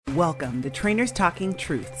Welcome to Trainers Talking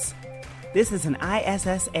Truths. This is an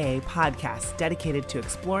ISSA podcast dedicated to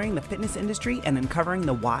exploring the fitness industry and uncovering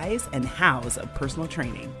the whys and hows of personal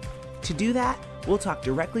training. To do that, we'll talk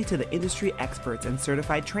directly to the industry experts and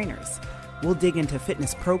certified trainers. We'll dig into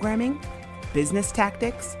fitness programming, business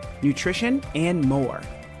tactics, nutrition, and more.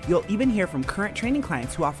 You'll even hear from current training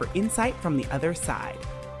clients who offer insight from the other side.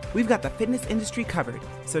 We've got the fitness industry covered,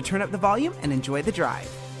 so turn up the volume and enjoy the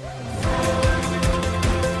drive.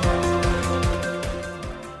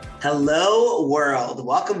 Hello, world.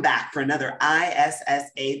 Welcome back for another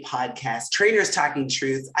ISSA podcast, Trainers Talking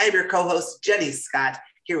Truths. I am your co-host, Jenny Scott,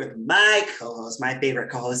 here with my co-host, my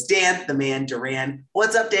favorite co-host, Dan, the man, Duran.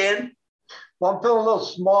 What's up, Dan? Well, I'm feeling a little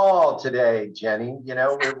small today, Jenny. You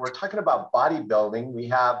know, we're talking about bodybuilding. We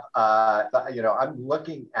have, I'm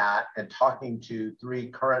looking at and talking to 3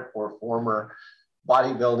 current or former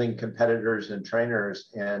bodybuilding competitors and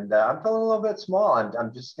trainers, and I'm feeling a little bit small.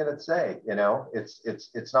 I'm just gonna say, you know,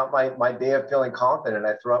 it's not my day of feeling confident.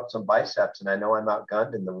 I throw up some biceps, and I know I'm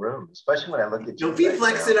outgunned in the room, especially when I look at you. Don't be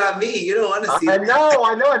flexing on me. You don't want to see. I know.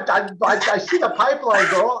 I see the pipeline,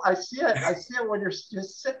 girl. I see it when you're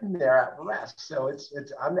just sitting there at rest. So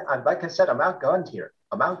I'm like I said, I'm outgunned here.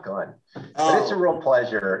 I'm outgunned. But it's a real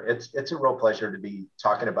pleasure. It's a real pleasure to be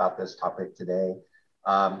talking about this topic today.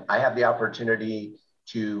 I have the opportunity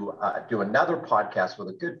to do another podcast with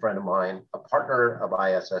a good friend of mine, a partner of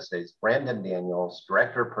ISSA's, Brandon Daniels,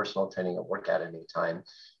 Director of Personal Training at Work At Anytime.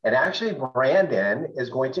 And actually, Brandon is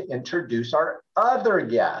going to introduce our other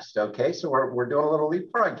guest. Okay, so we're doing a little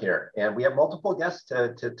leapfrog here, and we have multiple guests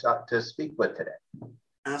to speak with today.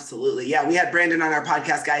 Absolutely. Yeah, we had Brandon on our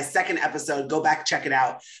podcast, guys. Second episode. Go back, check it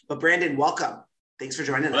out. But Brandon, welcome. Thanks for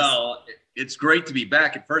joining us. Well, it's great to be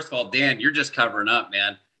back. And first of all, Dan, you're just covering up,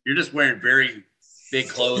 man. You're just wearing very big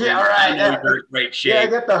clothing. Yeah, right. I know you're in great shape. Yeah, I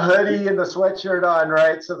get the hoodie and the sweatshirt on,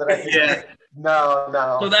 right? So that I can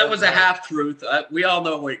No. So that was a half truth. We all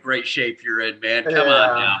know what great shape you're in, man. Come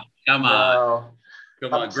on now. Come on.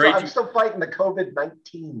 I'm still fighting the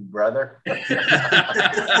COVID-19, brother.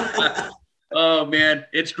 Oh, man.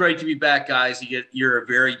 It's great to be back, guys. You're a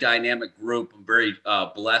very dynamic group. I'm very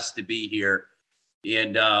blessed to be here.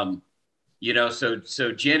 And,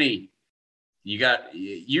 so Jenny,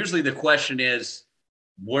 usually the question is,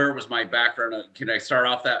 where was my background? Can I start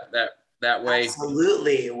off that way?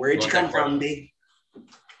 Absolutely. Where'd you come from, B?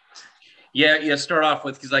 Yeah. Start off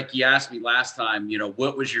with, because like you asked me last time,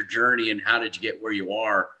 what was your journey and how did you get where you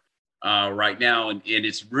are right now? And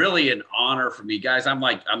it's really an honor for me, guys. I'm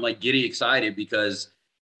like getting excited because,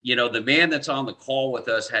 the man that's on the call with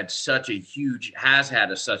us has had such a huge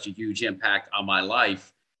impact on my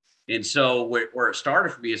life. And so where it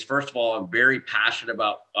started for me is, first of all, I'm very passionate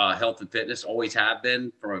about health and fitness, always have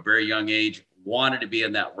been from a very young age, wanted to be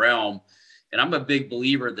in that realm. And I'm a big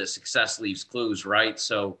believer that success leaves clues, right?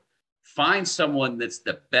 So find someone that's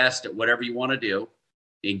the best at whatever you want to do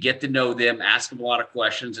and get to know them, ask them a lot of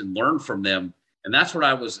questions and learn from them. And that's what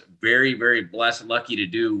I was very, very blessed and lucky to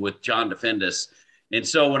do with John Defendis. And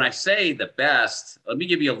so when I say the best, let me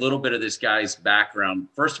give you a little bit of this guy's background.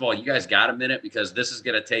 First of all, you guys got a minute, because this is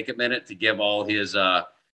going to take a minute to give all his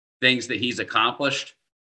things that he's accomplished.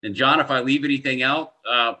 And John, if I leave anything out,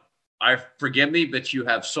 forgive me, but you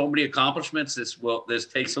have so many accomplishments. This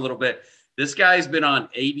takes a little bit. This guy's been on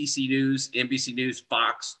ABC News, NBC News,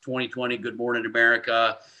 Fox, 2020, Good Morning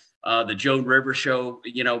America, the Joan Rivers Show,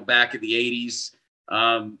 back in the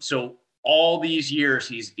 80s. So all these years,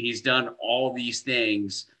 he's done all these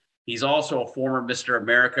things. He's also a former Mr.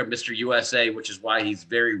 America, Mr. USA, which is why he's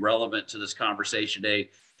very relevant to this conversation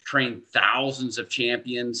today. Trained thousands of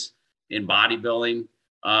champions in bodybuilding,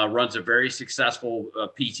 runs a very successful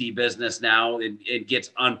PT business now, and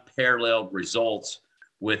gets unparalleled results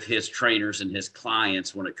with his trainers and his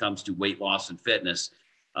clients when it comes to weight loss and fitness.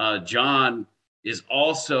 John is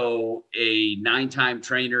also a 9-time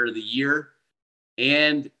trainer of the year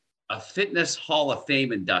and a Fitness Hall of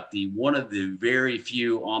Fame inductee, one of the very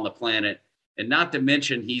few on the planet. And not to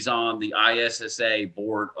mention, he's on the ISSA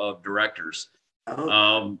board of directors.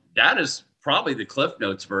 That is probably the Cliff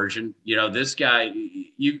Notes version. This guy,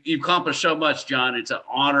 you accomplished so much, John. It's an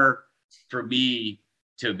honor for me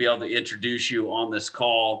to be able to introduce you on this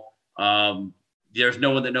call. There's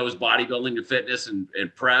no one that knows bodybuilding and fitness and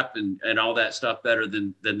prep and all that stuff better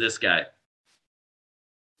than this guy.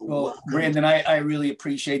 Well, Brandon, I really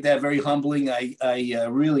appreciate that. Very humbling. I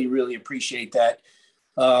really, really appreciate that.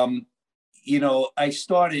 I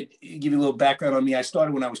started, give you a little background on me. I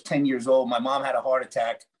started when I was 10 years old. My mom had a heart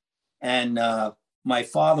attack, and my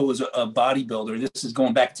father was a bodybuilder. This is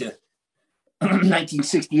going back to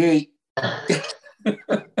 1968.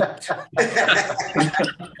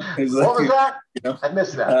 What was that? You know, I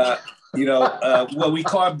missed that. Well, we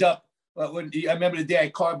carved up. I remember the day I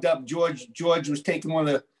carved up. George was taking one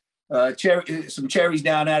of the some cherries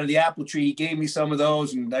down out of the apple tree. He gave me some of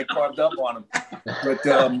those, and I carved up on them. But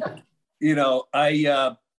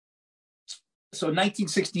so in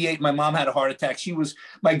 1968, my mom had a heart attack.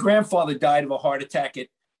 My grandfather died of a heart attack at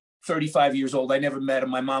 35 years old. I never met him.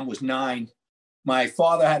 My mom was 9. My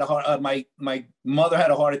father had my mother had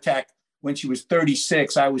a heart attack when she was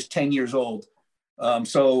 36. I was 10 years old.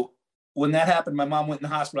 So when that happened, my mom went in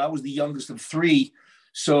the hospital. I was the youngest of 3.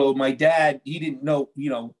 So my dad, he didn't know,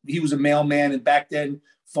 he was a mailman. And back then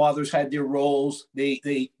fathers had their roles. They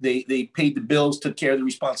paid the bills, took care of the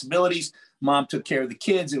responsibilities. Mom took care of the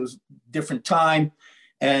kids. It was a different time.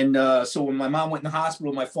 And so when my mom went in the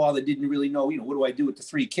hospital, my father didn't really know, what do I do with the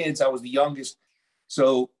 3 kids? I was the youngest.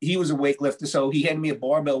 So he was a weightlifter. So he handed me a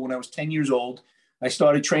barbell when I was 10 years old. I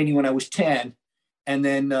started training when I was 10. And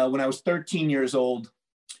then when I was 13 years old,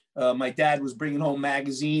 my dad was bringing home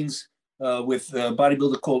magazines with a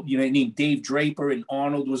bodybuilder called, named Dave Draper, and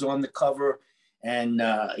Arnold was on the cover. And,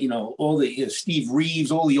 all the Steve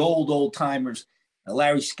Reeves, all the old timers,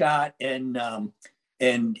 Larry Scott. And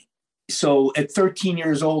so at 13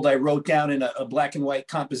 years old, I wrote down in a black and white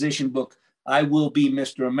composition book, I will be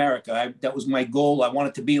Mr. America. That was my goal. I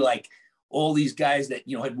wanted to be like all these guys that,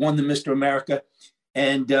 had won the Mr. America.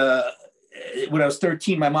 And when I was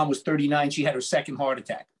 13, my mom was 39. She had her second heart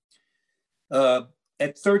attack.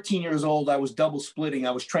 At 13 years old, I was double splitting.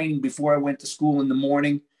 I was training before I went to school in the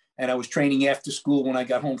morning, and I was training after school when I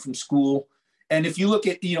got home from school. And if you look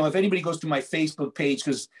at, if anybody goes to my Facebook page,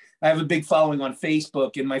 because I have a big following on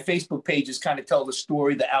Facebook, and my Facebook pages kind of tell the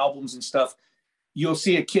story, the albums and stuff, you'll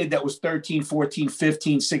see a kid that was 13, 14,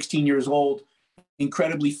 15, 16 years old,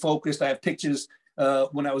 incredibly focused. I have pictures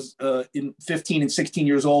when I was in 15 and 16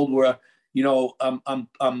 years old where,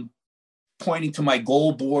 I'm pointing to my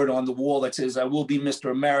goal board on the wall that says, I will be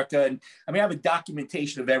Mr. America. And I have a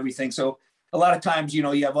documentation of everything. So a lot of times, you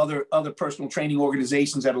have other personal training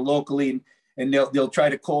organizations that are locally, and they'll try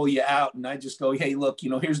to call you out. And I just go, hey, look,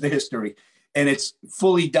 here's the history. And it's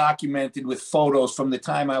fully documented with photos from the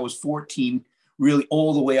time I was 14, really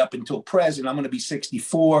all the way up until present. I'm going to be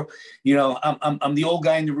 64. I'm the old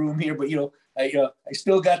guy in the room here, but, I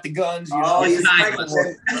still got the guns. Oh, he's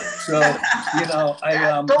so,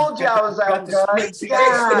 I told you I was out, guys.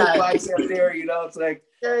 Bicep there, it's like,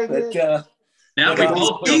 but, now we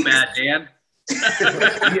both feel bad, Dan.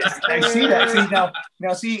 Yes, I see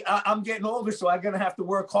that. See, I'm getting older, so I'm gonna have to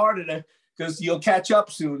work harder because you'll catch up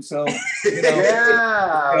soon. So I've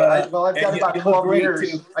got about 12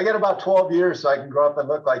 years. I got about 12 years, so I can grow up and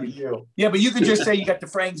look like you. Yeah, but you could just say you got the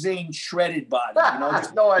Frank Zane shredded body.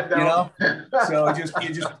 No, I don't. So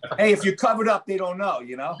you just hey, if you're covered up, they don't know.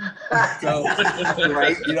 So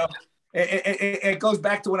right, it goes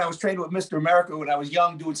back to when I was training with Mr. America when I was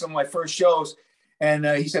young, doing some of my first shows. And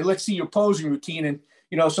he said, let's see your posing routine. And,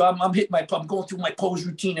 so I'm going through my pose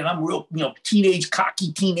routine, and I'm real,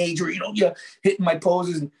 cocky teenager, hitting my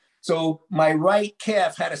poses. And so my right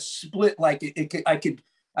calf had a split, like I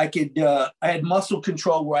had muscle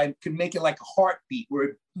control where I could make it like a heartbeat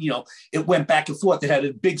where, it went back and forth. It had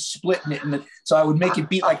a big split in it. And so I would make it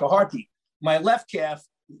beat like a heartbeat. My left calf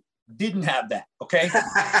didn't have that. Okay.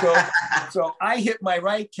 So I hit my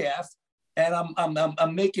right calf, and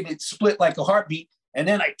I'm making it split like a heartbeat. And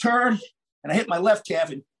then I turn and I hit my left calf,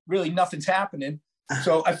 and really nothing's happening.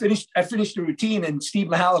 So I finished the routine, and Steve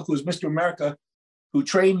Mahalik, who was Mr. America, who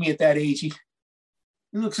trained me at that age, he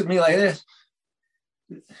looks at me like this.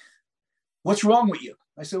 What's wrong with you?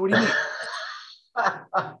 I said, what do you mean?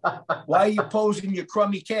 Why are you posing your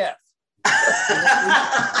crummy calf?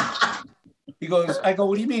 He goes, I go,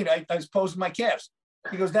 what do you mean? I was posing my calves.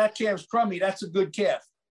 He goes, that calf's crummy. That's a good calf.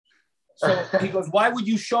 So he goes, why would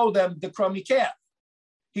you show them the crummy calf?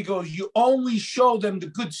 He goes, you only show them the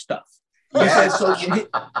good stuff. He says, so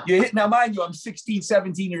you hit, now mind you, I'm 16,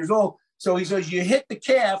 17 years old. So he says, you hit the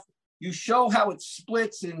calf, you show how it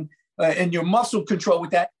splits and your muscle control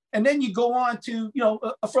with that. And then you go on to,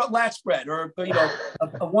 a front lat spread or,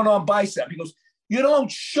 a one-arm bicep. He goes, you don't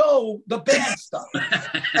show the bad stuff.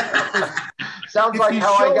 Sounds like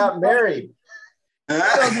how I got married.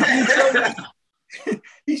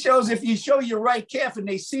 He shows if you show your right calf and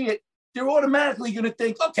they see it, they're automatically going to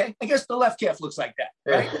think, okay, I guess the left calf looks like that,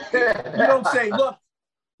 right? You don't say, look,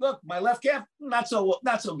 my left calf, not so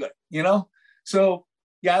good, So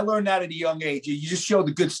yeah, I learned that at a young age. You just show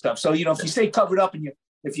the good stuff. So if you stay covered up and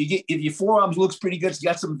if your forearms looks pretty good, you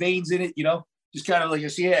got some veins in it, just kind of like you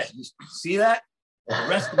see that. The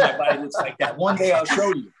rest of my body looks like that. One day I'll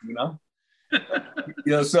show you,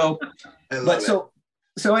 So,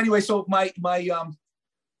 So anyway, so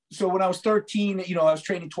so when I was 13, you know, I was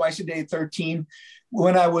training twice a day at 13.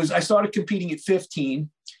 I started competing at 15,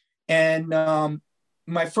 and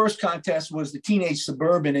my first contest was the Teenage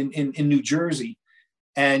Suburban in New Jersey,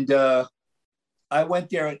 and I went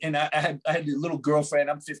there, and I had a little girlfriend.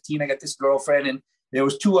 I'm 15. I got this girlfriend, and there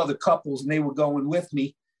was two other couples, and they were going with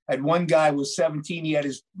me. I had one guy was 17. He had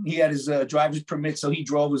his driver's permit, so he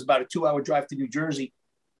drove. It was about a 2-hour drive to New Jersey,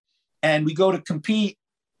 and we go to compete.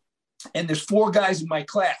 And there's 4 guys in my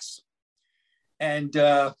class. And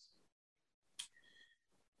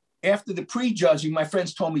after the pre-judging, my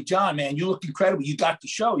friends told me, John, man, you look incredible. You got the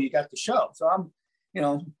show. So I'm, you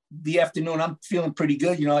know, the afternoon, I'm feeling pretty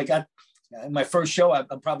good. You know, I got my first show.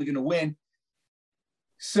 I'm probably going to win.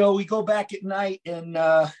 So we go back at night, and,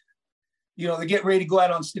 you know, they're getting ready to go out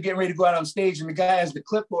on stage. And the guy has the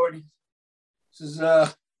clipboard. He says,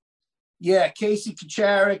 yeah, Casey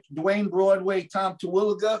Kacharik, Dwayne Broadway, Tom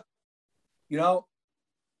Terwilliger. You know,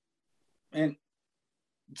 and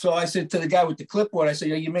so I said to the guy with the clipboard, I said,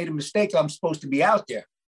 yeah, you made a mistake. I'm supposed to be out there.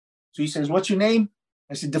 So he says, what's your name?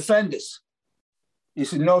 I said, Defendis. He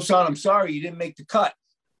said, no, son, I'm sorry. You didn't make the cut.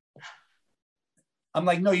 I'm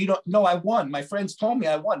like, no, you don't. No, I won. My friends told me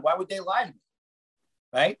I won. Why would they lie to me?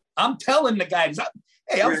 Right? I'm telling the guys,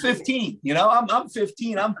 hey, I'm 15. You know, I'm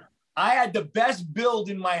 15. I had the best build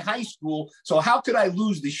in my high school. So how could I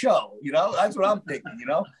lose the show? You know, that's what I'm thinking, you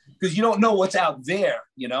know, because you don't know what's out there,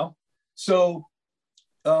 you know? So,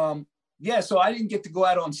 yeah, so I didn't get to go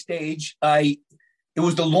out on stage. It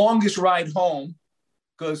was the longest ride home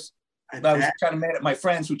because I was kind of mad at my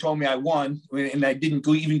friends who told me I won, and I didn't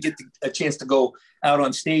even get a chance to go out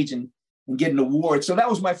on stage and get an award. So that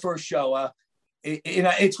was my first show.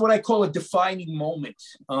 It's what I call a defining moment.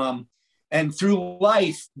 And through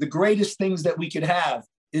life, the greatest things that we could have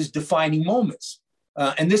is defining moments.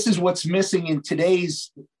 And this is what's missing in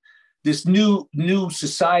this new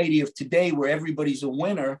society of today, where everybody's a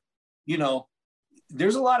winner. You know,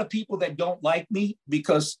 there's a lot of people that don't like me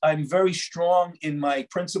because I'm very strong in my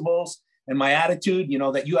principles and my attitude, you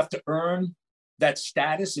know, that you have to earn that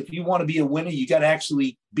status. If you want to be a winner, you got to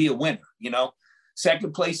actually be a winner, you know.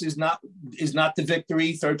 Second place is not the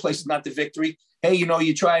victory. Third place is not the victory. Hey, you know,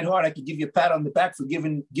 you tried hard. I could give you a pat on the back for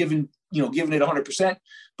giving it 100%,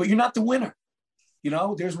 but you're not the winner. You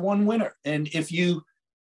know, there's one winner. And if you're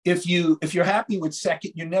happy with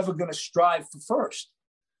second, you're never going to strive for first.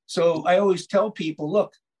 So I always tell people,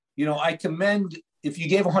 look, you know, if you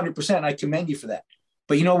gave 100%, I commend you for that.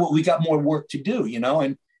 But you know what, we got more work to do, you know,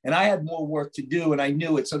 and I had more work to do, and I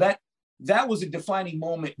knew it. So that was a defining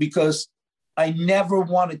moment, because I never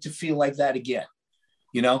wanted to feel like that again,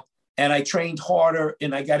 you know. And I trained harder,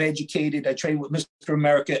 and I got educated. I trained with Mr.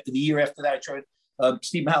 America. The year after that, I trained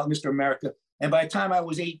Steve Mahal, Mr. America. And by the time I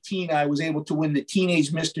was 18, I was able to win the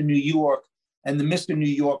Teenage Mr. New York and the Mr. New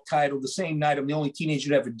York title the same night. I'm the only teenager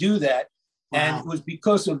to ever do that. Wow. And it was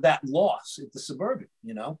because of that loss at the Suburban,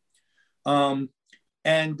 you know.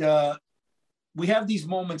 We have these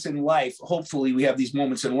moments in life. Hopefully we have these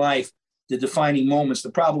moments in life, the defining moments.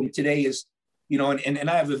 The problem today is, you know, and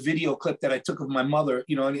I have a video clip that I took of my mother,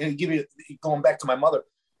 you know, and going back to my mother.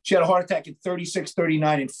 She had a heart attack at 36,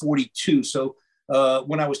 39, and 42. So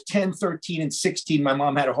when I was 10, 13, and 16, my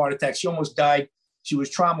mom had a heart attack. She almost died. She was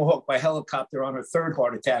trauma hooked by helicopter on her third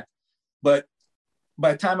heart attack. But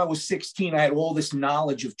by the time I was 16, I had all this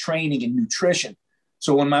knowledge of training and nutrition.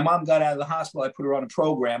 So when my mom got out of the hospital, I put her on a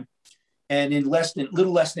program. And in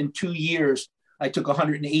little less than 2 years, I took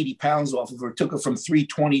 180 pounds off of her, took her from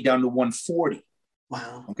 320 down to 140.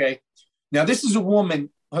 Wow. Okay. Now, this is a woman,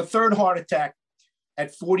 her third heart attack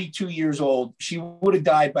at 42 years old. She would have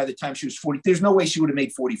died by the time she was 40. There's no way she would have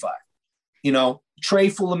made 45. You know, tray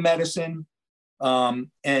full of medicine,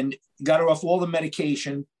 and got her off all the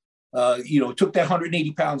medication, you know, took that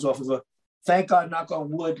 180 pounds off of her. Thank God, knock on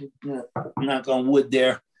wood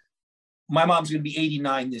there. My mom's going to be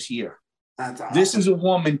 89 this year. That's awesome. This is a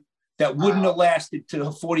woman that wouldn't have lasted to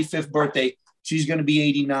her 45th birthday. She's going to be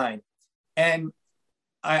 89. And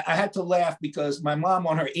I had to laugh because my mom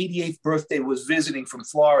on her 88th birthday was visiting from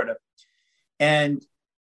Florida. And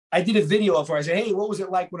I did a video of her. I said, hey, what was it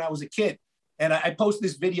like when I was a kid? And I post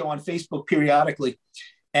this video on Facebook periodically.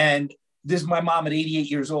 And this is my mom at 88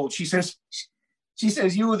 years old. She says,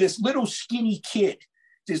 you were this little skinny kid,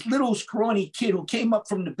 this little scrawny kid who came up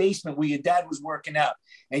from the basement where your dad was working out.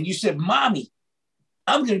 And you said, Mommy,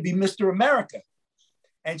 I'm going to be Mr. America.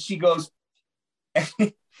 And she goes,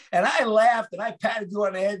 and I laughed and I patted you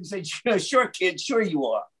on the head and said, sure, kid, sure you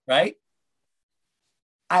are, right?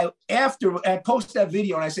 I post that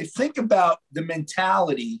video and I say, think about the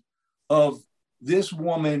mentality of this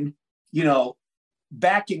woman, you know,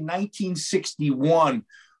 back in 1961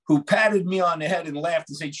 who patted me on the head and laughed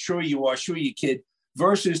and said, sure you are, sure you kid,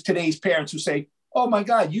 versus today's parents who say, oh my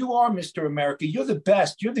God, you are Mr. America. You're the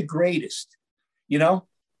best. You're the greatest, you know?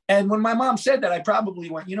 And when my mom said that, I probably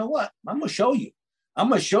went, you know what? I'm going to show you. I'm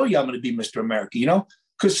going to show you I'm going to be Mr. America, you know?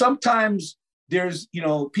 Because sometimes there's, you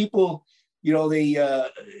know, people, you know,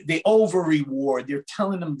 they over reward. They're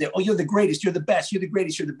telling them that, oh, you're the greatest. You're the best. You're the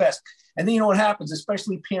greatest. You're the best. And then you know what happens,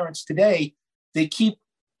 especially parents today, they keep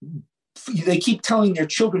telling their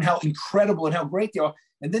children how incredible and how great they are.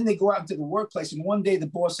 And then they go out into the workplace and one day the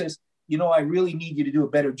boss says, you know, I really need you to do a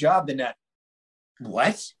better job than that.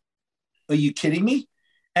 What? Are you kidding me?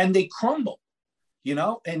 And they crumble, you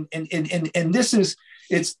know, and this is,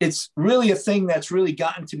 it's really a thing that's really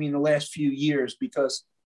gotten to me in the last few years because,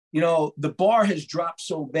 you know, the bar has dropped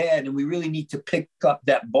so bad and we really need to pick up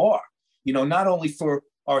that bar, you know, not only for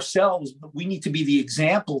ourselves, but we need to be the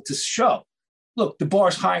example to show, look, the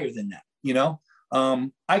bar's higher than that, you know.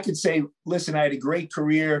 I could say, listen, I had a great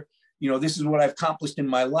career, you know, this is what I've accomplished in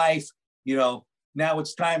my life, you know, now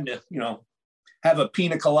it's time to, you know, have a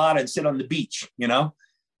pina colada and sit on the beach, you know.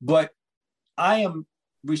 But I am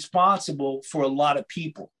responsible for a lot of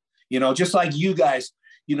people, you know, just like you guys,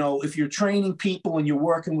 you know, if you're training people and you're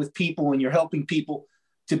working with people and you're helping people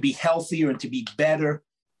to be healthier and to be better,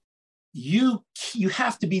 you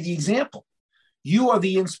have to be the example. You are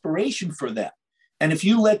the inspiration for them. And if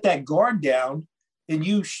you let that guard down and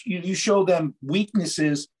you show them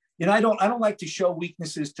weaknesses, and I don't like to show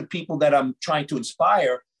weaknesses to people that I'm trying to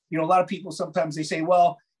inspire. You know, a lot of people, sometimes they say,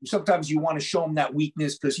 well, sometimes you want to show them that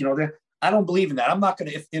weakness because, you know, I don't believe in that. I'm not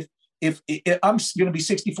going to, if I'm going to be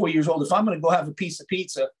 64 years old, if I'm going to go have a piece of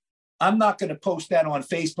pizza, I'm not going to post that on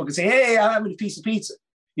Facebook and say, hey, I'm having a piece of pizza,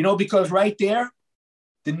 you know, because right there,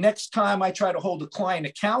 the next time I try to hold a client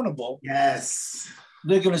accountable, yes,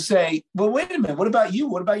 they're going to say, well, wait a minute. What about you?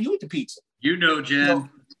 What about you with the pizza? You know, Jen. You know,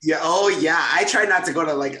 yeah. Oh, yeah. I try not to go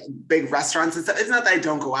to like big restaurants and stuff. It's not that I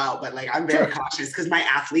don't go out, but like I'm very cautious because my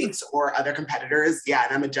athletes or other competitors, yeah,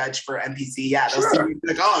 and I'm a judge for NPC. Yeah, they'll see me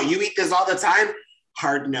like, oh, you eat this all the time?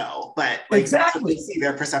 Hard no. But like, exactly, they see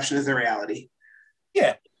their perception is their reality.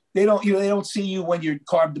 Yeah, they don't. You know, they don't see you when you're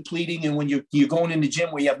carb depleting and when you're going in the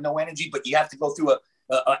gym where you have no energy, but you have to go through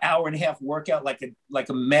a hour and a half workout like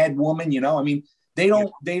a mad woman. You know, I mean, they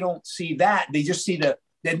don't see that. They just see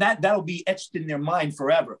that'll be etched in their mind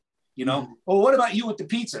forever, you know. Mm-hmm. Well, what about you with the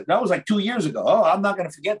pizza? That was like 2 years ago. Oh, I'm not going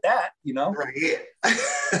to forget that, you know. Right.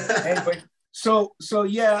 Anyway, so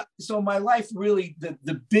yeah. So my life really,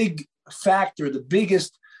 the big factor, the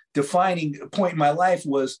biggest defining point in my life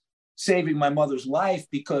was saving my mother's life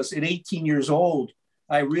because at 18 years old,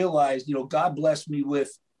 I realized, you know, God blessed me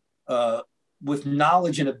with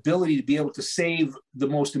knowledge and ability to be able to save the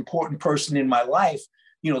most important person in my life,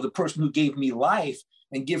 you know, the person who gave me life,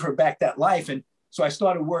 and give her back that life. And so I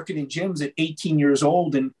started working in gyms at 18 years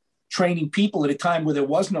old and training people at a time where there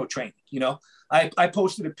was no training. You know, I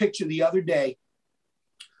posted a picture the other day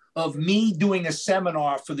of me doing a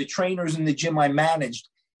seminar for the trainers in the gym I managed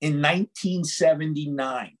in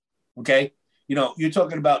 1979. Okay. You know, you're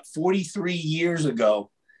talking about 43 years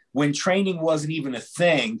ago when training wasn't even a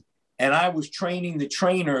thing. And I was training the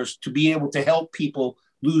trainers to be able to help people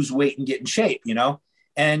lose weight and get in shape, you know?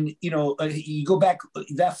 And, you know, you go back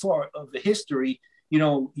that far of the history, you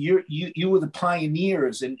know, you were the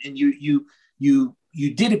pioneers and you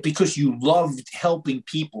did it because you loved helping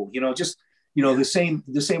people, you know, just, you know, the same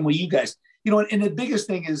way you guys, you know, and the biggest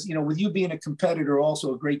thing is, you know, with you being a competitor,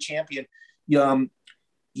 also a great champion, you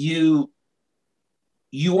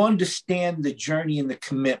understand the journey and the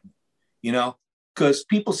commitment, you know, because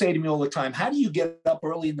people say to me all the time, how do you get up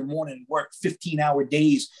early in the morning and work 15-hour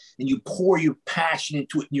days and you pour your passion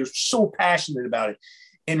into it and you're so passionate about it?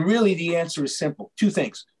 And really the answer is simple. Two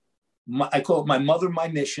things. I call it my mother, my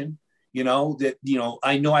mission, you know, that, you know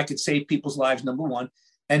I could save people's lives, number one.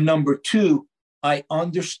 And number two, I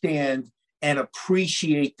understand and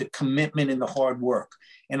appreciate the commitment and the hard work.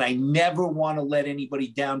 And I never want to let anybody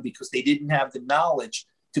down because they didn't have the knowledge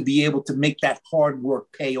to be able to make that hard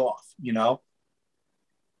work pay off, you know?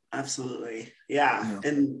 Absolutely. Yeah.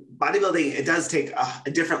 And bodybuilding, it does take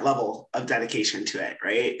a different level of dedication to it,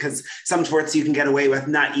 right? Because some sports you can get away with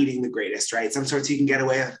not eating the greatest, right? Some sports you can get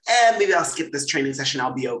away with, maybe I'll skip this training session,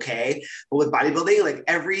 I'll be okay. But with bodybuilding, like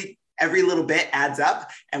every little bit adds up.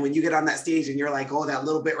 And when you get on that stage and you're like, oh, that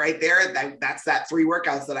little bit right there, that's that 3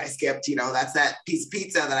 workouts that I skipped, you know, that's that piece of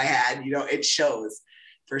pizza that I had, you know, it shows.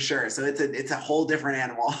 For sure. So it's a whole different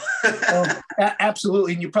animal.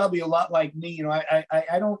 Absolutely. And you're probably a lot like me. You know,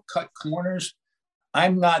 I don't cut corners.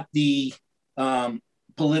 I'm not the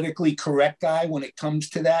politically correct guy when it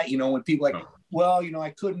comes to that. You know, when people like, well, I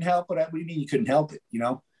couldn't help it. What do you mean you couldn't help it?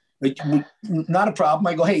 Like, not a problem.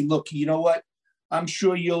 I go, hey, look, you know what? I'm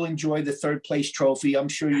sure you'll enjoy the third place trophy. I'm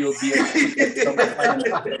sure you'll be able to get some.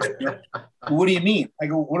 What do you mean? I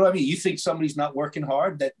go, what do I mean? You think somebody's not working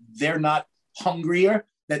hard, that they're not hungrier,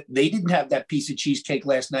 that they didn't have that piece of cheesecake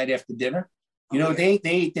last night after dinner? They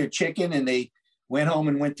ate their chicken and they went home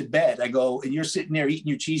and went to bed. I go, and you're sitting there eating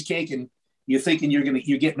your cheesecake and you're thinking you're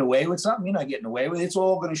getting away with something. You're not getting away with it. It's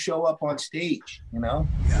all going to show up on stage, Yeah.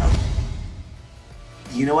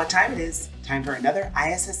 You know what time it is? Time for another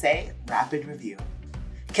ISSA Rapid Review.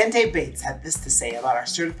 Kente Bates had this to say about our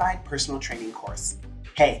certified personal training course.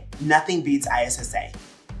 Hey, nothing beats ISSA.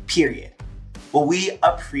 Period. Well, we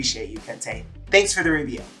appreciate you, Kente. Thanks for the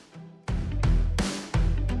review.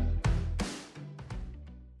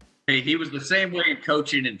 Hey, he was the same way in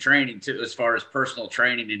coaching and training too, as far as personal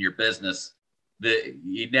training in your business.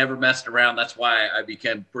 He never messed around. That's why I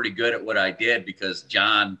became pretty good at what I did, because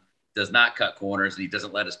John does not cut corners and he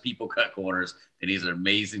doesn't let his people cut corners. And he's an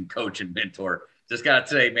amazing coach and mentor. Just got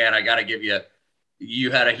to say, man, I got to give you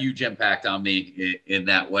had a huge impact on me in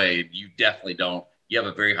that way. You definitely don't. You have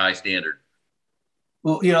a very high standard.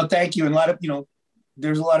 Well, thank you. And a lot of,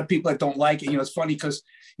 there's a lot of people that don't like it. It's funny because,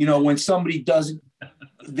 when somebody doesn't,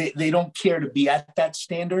 they don't care to be at that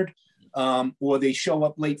standard, or they show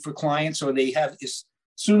up late for clients, or they have, as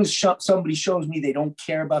soon as somebody shows me they don't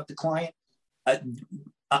care about the client,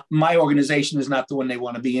 my organization is not the one they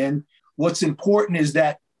want to be in. What's important is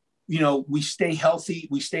that, we stay healthy,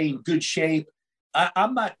 we stay in good shape.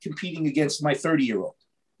 I'm not competing against my 30-year-old,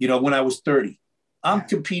 when I was 30. I'm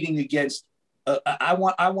competing against, I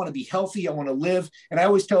want to be healthy. I want to live. And I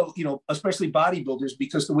always tell, especially bodybuilders,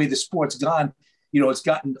 because the way the sport's gone, it's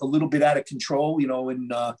gotten a little bit out of control,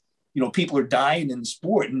 and, people are dying in the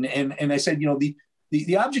sport. And I said,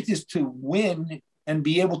 the object is to win and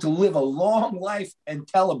be able to live a long life and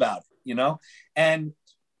tell about it, and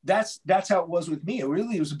that's how it was with me. It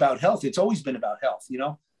really was about health. It's always been about health,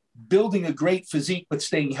 building a great physique, but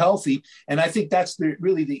staying healthy. And I think that's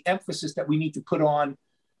really the emphasis that we need to put on,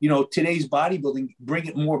 today's bodybuilding, bring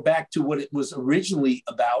it more back to what it was originally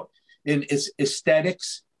about, in its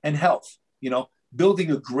aesthetics and health,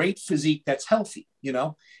 building a great physique that's healthy,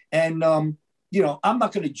 and, I'm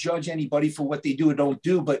not going to judge anybody for what they do or don't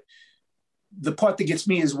do, but the part that gets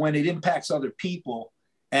me is when it impacts other people.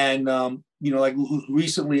 And, like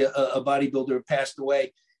recently a bodybuilder passed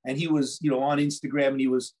away, and he was, on Instagram, and he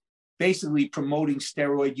was basically promoting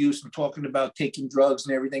steroid use and talking about taking drugs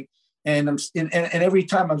and everything. And every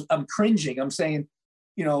time I'm cringing, I'm saying,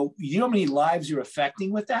 you know how many lives you're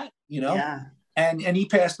affecting with that, Yeah. And he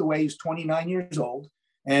passed away. He's 29 years old.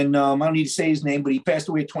 And I don't need to say his name, but he passed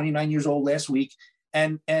away at 29 years old last week.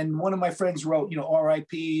 And one of my friends wrote,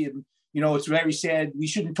 RIP. And, it's very sad. We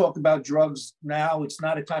shouldn't talk about drugs now. It's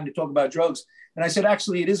not a time to talk about drugs. And I said,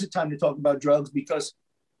 actually, it is a time to talk about drugs, because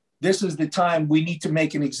this is the time we need to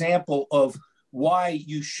make an example of why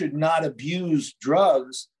you should not abuse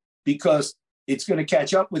drugs, because it's going to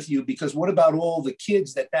catch up with you. Because what about all the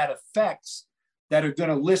kids that affects, that are going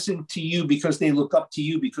to listen to you because they look up to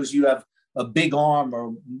you because you have a big arm,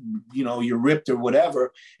 or, you're ripped or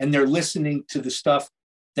whatever, and they're listening to the stuff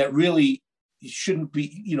that really shouldn't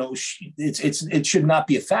be, it should not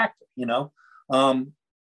be a factor,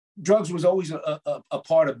 drugs was always a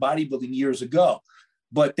part of bodybuilding years ago,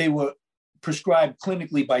 but they were prescribed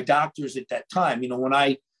clinically by doctors at that time, when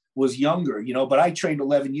I was younger, but I trained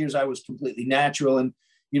 11 years, I was completely natural. And,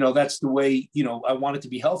 that's the way, I wanted to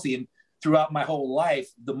be healthy. And throughout my whole life,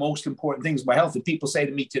 the most important thing is my health. And people say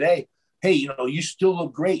to me today, hey, you still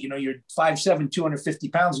look great. You're 5'7", 250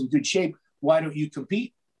 pounds, in good shape. Why don't you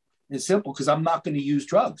compete? It's simple, because I'm not going to use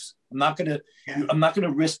drugs. I'm not going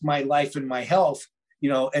to risk my life and my health,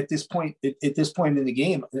 at this point in the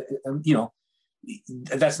game,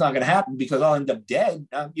 that's not going to happen, because I'll end up dead,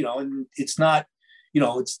 and it's not,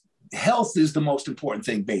 it's health is the most important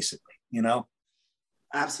thing, basically,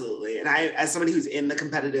 Absolutely. And I, as somebody who's in the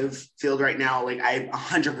competitive field right now, I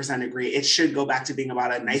 100% agree. It should go back to being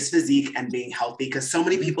about a nice physique and being healthy, because so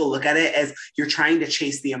many people look at it as you're trying to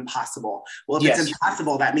chase the impossible. Well, if it's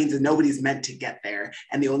impossible, that means that nobody's meant to get there.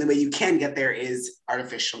 And the only way you can get there is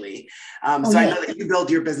artificially. I know that you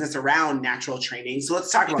build your business around natural training. So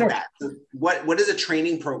let's talk about that. So what is a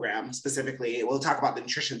training program specifically? We'll talk about the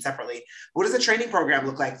nutrition separately. What does a training program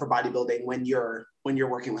look like for bodybuilding when you're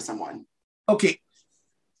working with someone? Okay.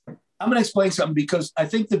 I'm going to explain something, because I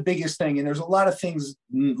think the biggest thing, and there's a lot of things,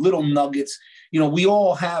 little nuggets, we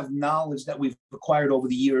all have knowledge that we've acquired over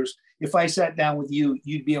the years. If I sat down with you,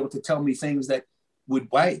 you'd be able to tell me things that would,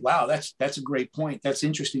 wow, that's a great point. That's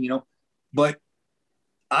interesting, but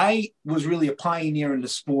I was really a pioneer in the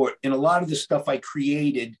sport, and a lot of the stuff I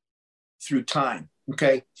created through time.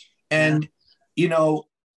 Okay. And, you know,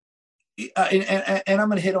 and I'm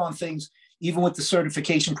going to hit on things even with the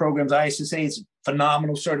certification programs. ISSA is a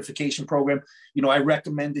phenomenal certification program. You know, I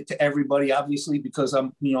recommend it to everybody, obviously, because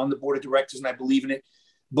I'm, you know, on the board of directors and I believe in it.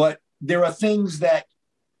 But there are things that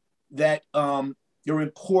are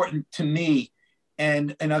important to me.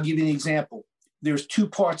 And I'll give you an example. There's two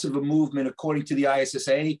parts of a movement, according to the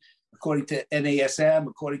ISSA, according to NASM,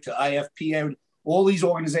 according to IFPA. All these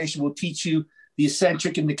organizations will teach you the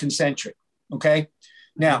eccentric and the concentric. Okay.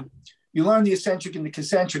 Now, you learn the eccentric and the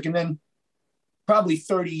concentric, and then probably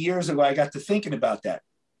 30 years ago, I got to thinking about that.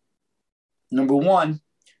 Number one,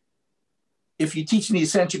 if you're teaching the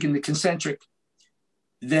eccentric and the concentric,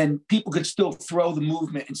 then people could still throw the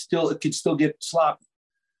movement and it could still get sloppy.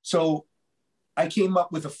 So I came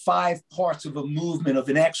up with 5 parts of a movement of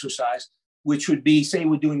an exercise, which would be, say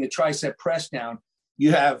we're doing a tricep press down.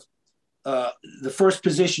 You have the first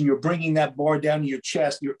position, you're bringing that bar down to your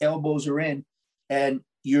chest, your elbows are in, and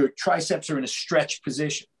your triceps are in a stretch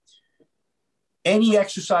position. Any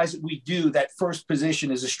exercise that we do, that first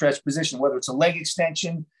position is a stretch position, whether it's a leg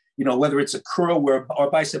extension, you know, whether it's a curl where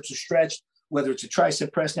our biceps are stretched, whether it's a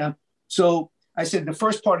tricep press down. So I said the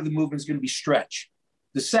first part of the movement is going to be stretch.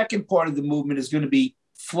 The second part of the movement is going to be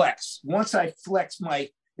flex. Once I flex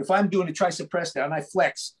if I'm doing a tricep press down, I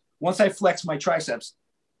flex. Once I flex my triceps,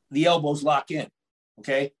 the elbows lock in.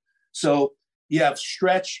 Okay. So you have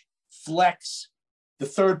stretch, flex. The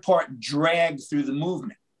third part, drag through the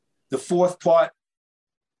movement. The fourth part,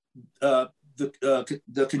 the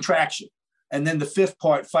contraction. And then the fifth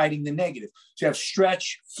part, fighting the negative. So you have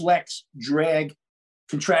stretch, flex, drag,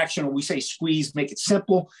 contraction, or we say squeeze, make it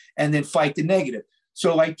simple, and then fight the negative.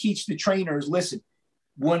 So I teach the trainers, listen,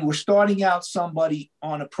 when we're starting out somebody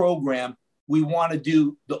on a program, we want to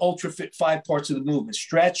do the ultra fit 5 parts of the movement: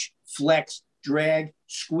 stretch, flex, drag,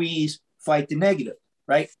 squeeze, fight the negative,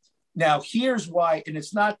 right? Now, here's why, and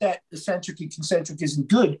it's not that eccentric and concentric isn't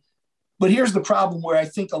good, but here's the problem where I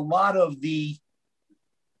think a lot of the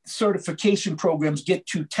certification programs get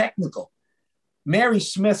too technical. Mary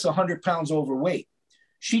Smith's 100 pounds overweight.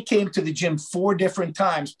 She came to the gym 4 different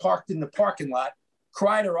times, parked in the parking lot,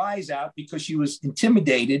 cried her eyes out because she was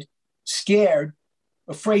intimidated, scared,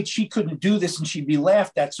 afraid she couldn't do this and she'd be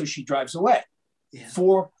laughed at, so she drives away.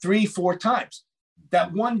 3, 4 times.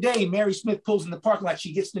 That one day, Mary Smith pulls in the parking lot,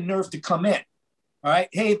 she gets the nerve to come in. All right,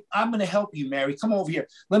 hey, I'm going to help you, Mary. Come over here.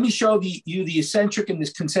 Let me show you the eccentric and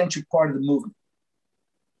this concentric part of the movement.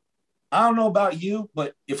 I don't know about you,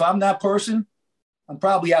 but if I'm that person, I'm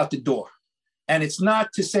probably out the door. And it's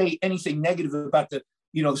not to say anything negative about the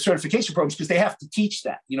certification programs, because they have to teach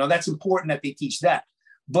that. You know, that's important that they teach that.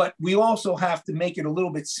 But we also have to make it a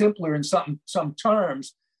little bit simpler in some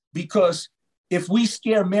terms, because if we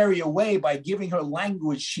scare Mary away by giving her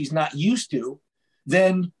language she's not used to,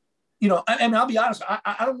 then, and I'll be honest,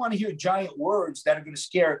 I don't want to hear giant words that are going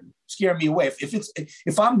to scare me away.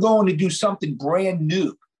 If I'm going to do something brand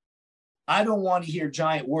new, I don't want to hear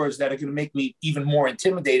giant words that are going to make me even more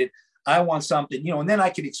intimidated. I want something, and then I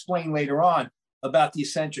could explain later on about the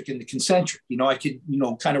eccentric and the concentric. I could,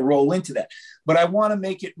 kind of roll into that. But I want to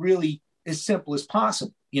make it really as simple as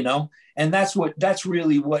possible, and that's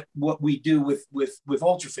really what we do with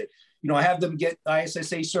UltraFit. I have them get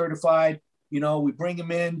ISSA certified. We bring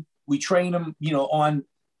them in, we train them, on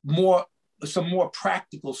some more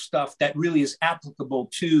practical stuff that really is applicable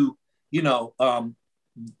to,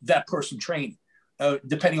 that person training,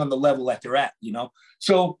 depending on the level that they're at,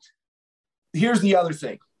 So here's the other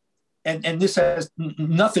thing. And this has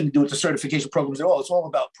nothing to do with the certification programs at all. It's all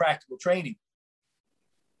about practical training.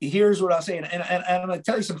 Here's what I'll say. And I'm going to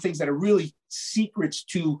tell you some things that are really secrets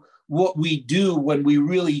to what we do when we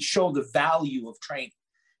really show the value of training.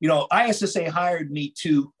 ISSA hired me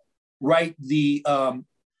to write the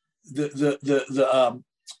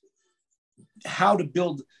how to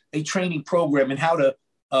build a training program and how to,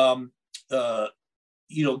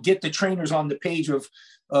 get the trainers on the page of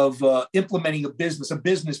implementing a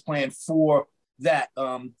business plan for that.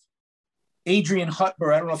 Adrian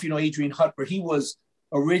Hutber, I don't know if you know Adrian Hutber, he was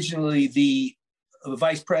originally the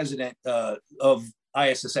vice president of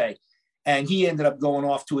ISSA, and he ended up going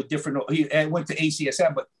off to he went to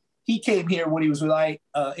ACSM, but he came here when he was with ISSA,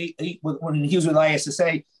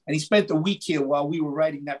 and he spent a week here while we were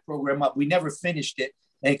writing that program up. We never finished it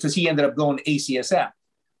because he ended up going to ACSM.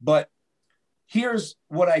 But here's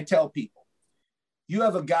what I tell people. You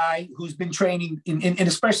have a guy who's been training, and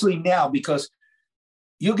especially now, because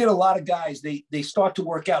you'll get a lot of guys, they start to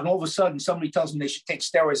work out, and all of a sudden somebody tells them they should take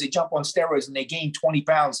steroids. They jump on steroids and they gain 20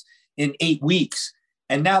 pounds in 8 weeks.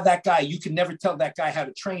 And now that guy, you can never tell that guy how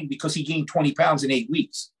to train because he gained 20 pounds in 8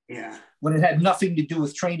 weeks. Yeah. When it had nothing to do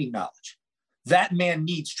with training knowledge. That man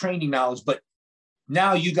needs training knowledge, but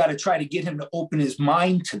now you got to try to get him to open his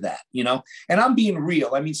mind to that, you know? And I'm being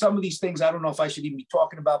real. I mean, some of these things, I don't know if I should even be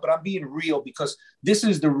talking about, but I'm being real because this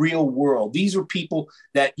is the real world. These are people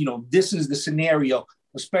that, you know, this is the scenario,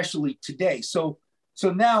 especially today. So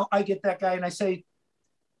now I get that guy and I say,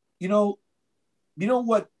 you know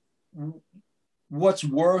what's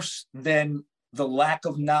worse than the lack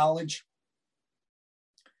of knowledge?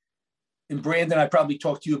 And Brandon, I probably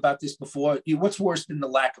talked to you about this before. What's worse than the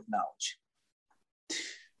lack of knowledge?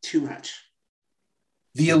 Too much.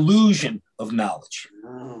 The illusion of knowledge.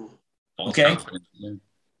 Oh. Okay.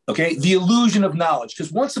 Okay. The illusion of knowledge.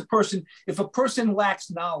 Because if a person lacks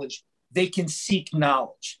knowledge, they can seek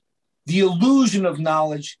knowledge. The illusion of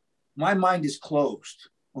knowledge, my mind is closed.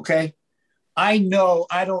 Okay. I know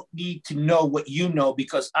I don't need to know what you know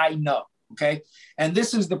because I know. Okay. And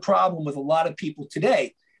this is the problem with a lot of people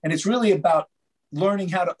today. And it's really about learning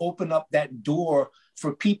how to open up that door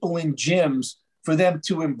for people in gyms, for them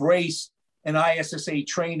to embrace an ISSA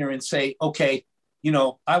trainer and say, okay, you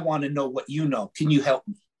know, I want to know what you know. Can you help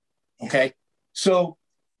me? Okay. So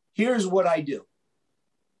here's what I do.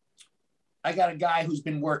 I got a guy who's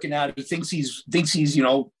been working out. He thinks he's, you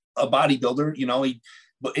know, a bodybuilder, you know,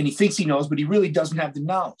 and he thinks he knows, but he really doesn't have the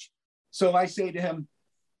knowledge. So I say to him,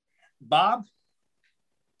 Bob,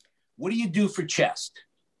 what do you do for chest?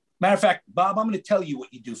 Matter of fact, Bob, I'm going to tell you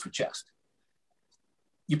what you do for chest.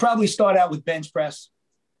 You probably start out with bench press,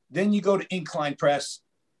 then you go to incline press,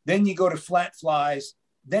 then you go to flat flies,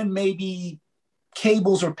 then maybe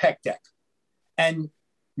cables or pec deck. And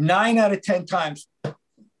 9 out of 10 times,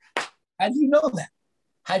 how do you know that?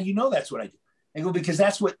 How do you know that's what I do? I go, because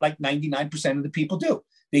that's what like 99% of the people do.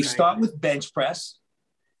 They start with bench press,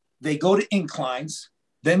 they go to inclines,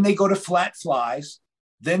 then they go to flat flies,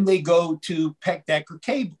 then they go to pec deck or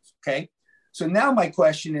cables, okay? So now my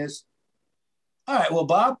question is, all right, well,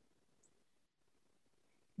 Bob,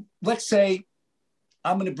 let's say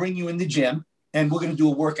I'm going to bring you in the gym and we're going to do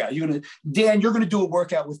a workout. Dan, you're going to do a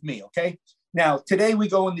workout with me, okay? Now, today we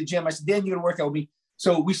go in the gym. I said, Dan, you're going to work out with me.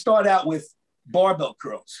 So we start out with barbell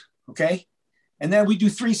curls, okay? And then we do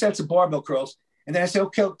 3 sets of barbell curls. And then I say,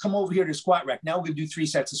 okay, come over here to the squat rack. Now we're going to do 3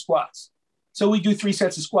 sets of squats. So we do 3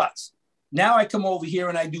 sets of squats. Now I come over here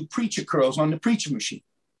and I do preacher curls on the preacher machine,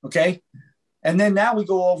 okay? And then now we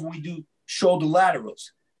go over and we do shoulder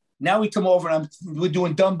laterals. Now we come over and we're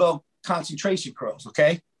doing dumbbell concentration curls,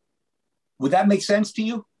 okay? Would that make sense to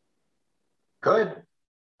you? Good.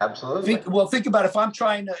 Absolutely. Think about if I'm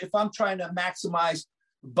trying to maximize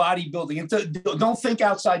bodybuilding, and don't think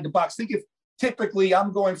outside the box. Think if typically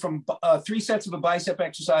I'm going from 3 sets of a bicep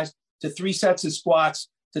exercise to 3 sets of squats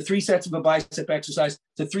to 3 sets of a bicep exercise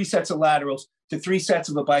to 3 sets of laterals to 3 sets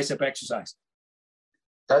of a bicep exercise.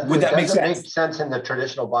 Would that make sense? Doesn't make sense in the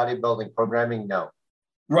traditional bodybuilding programming? No.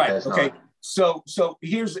 Right. Okay. So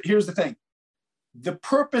here's the thing. The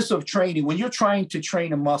purpose of training, when you're trying to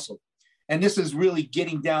train a muscle, and this is really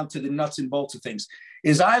getting down to the nuts and bolts of things,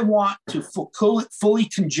 is I want to fully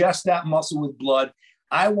congest that muscle with blood.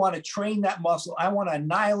 I want to train that muscle. I want to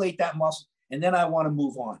annihilate that muscle, and then I want to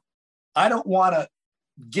move on. I don't want to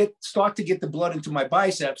start to get the blood into my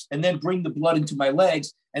biceps and then bring the blood into my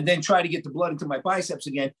legs and then try to get the blood into my biceps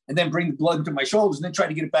again and then bring the blood into my shoulders and then try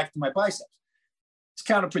to get it back to my biceps. It's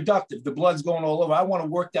counterproductive. The blood's going all over. I want to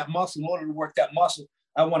work that muscle. In order to work that muscle,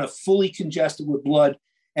 I want to fully congest it with blood.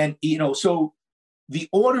 And, you know, so the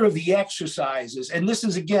order of the exercises, and this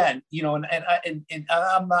is again, you know, and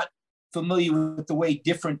I'm not familiar with the way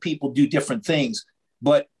different people do different things,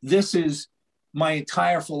 but this is my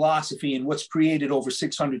entire philosophy and what's created over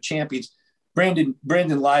 600 champions. Brandon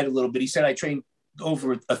lied a little bit. He said I trained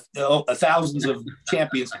over thousands of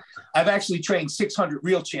champions. I've actually trained 600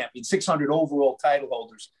 real champions, 600 overall title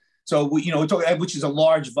holders. So, you know, which is a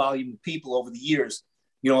large volume of people over the years,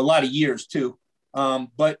 you know, a lot of years too. And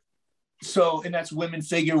that's women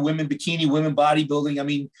figure, women bikini, women bodybuilding. I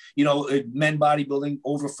mean, you know, men bodybuilding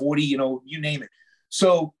over 40, you know, you name it.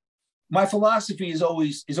 So my philosophy has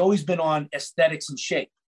always been on aesthetics and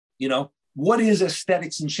shape. You know, what is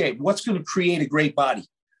aesthetics and shape? What's going to create a great body?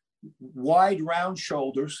 Wide, round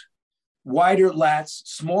shoulders, wider lats,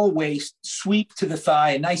 small waist, sweep to the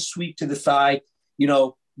thigh, a nice sweep to the thigh, you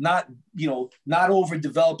know, not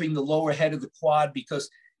overdeveloping the lower head of the quad because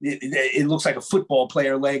it looks like a football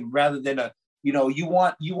player leg rather than you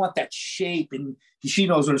want that shape. And she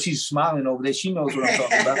knows what she's smiling over there. She knows what I'm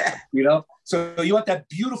talking about, you know? So you want that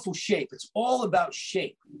beautiful shape. It's all about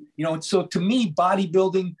shape, you know? And so to me,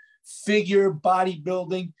 bodybuilding figure,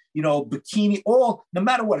 bodybuilding, bikini, no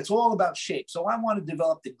matter what, it's all about shape. So I want to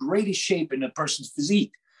develop the greatest shape in a person's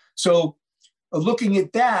physique. So looking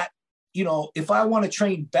at that, if I want to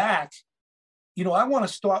train back, I want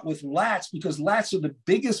to start with lats, because lats are the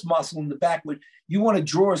biggest muscle in the back. But you want to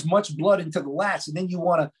draw as much blood into the lats, and then you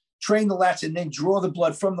want to train the lats and then draw the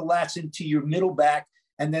blood from the lats into your middle back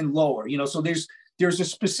and then lower. So there's a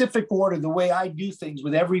specific order. The way I do things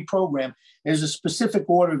with every program, there's a specific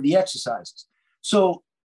order of the exercises. So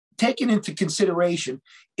taking into consideration,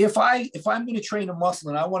 if I'm going to train a muscle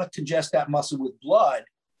and I want to congest that muscle with blood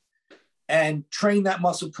and train that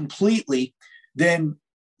muscle completely, then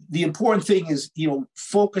the important thing is,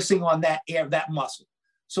 focusing on that muscle.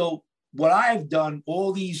 So what I've done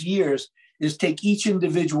all these years is take each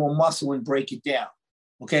individual muscle and break it down.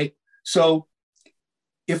 Okay. So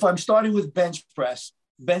if I'm starting with bench press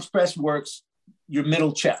works your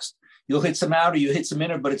middle chest. You'll hit some outer, you hit some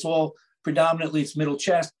inner, but it's all predominantly it's middle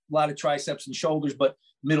chest, a lot of triceps and shoulders, but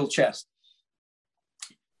middle chest.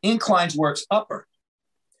 Inclines works upper.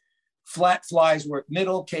 Flat flies work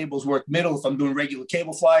middle, cables work middle. If I'm doing regular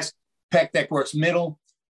cable flies, pec deck works middle.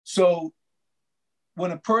 So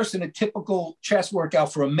when a typical chest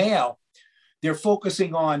workout for a male, they're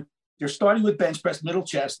starting with bench press, middle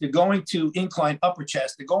chest. They're going to incline upper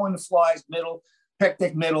chest. They're going to flies, middle, pec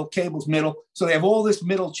deck, middle, cables, middle. So they have all this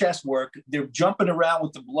middle chest work. They're jumping around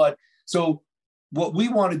with the blood. So what we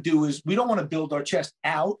want to do is we don't want to build our chest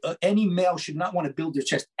out. Any male should not want to build their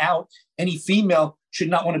chest out. Any female should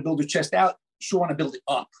not want to build their chest out. Should want to build it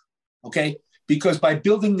up, okay? Because by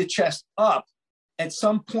building the chest up, at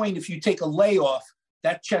some point, if you take a layoff,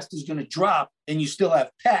 that chest is going to drop and you still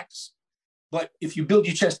have pecs. But if you build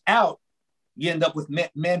your chest out, you end up with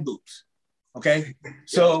man boobs, okay?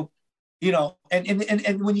 So,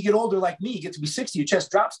 and when you get older like me, you get to be 60, your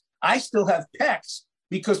chest drops. I still have pecs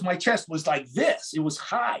because my chest was like this. It was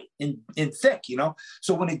high and thick,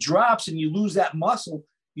 So when it drops and you lose that muscle,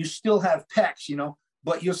 you still have pecs,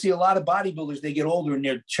 But you'll see a lot of bodybuilders, they get older and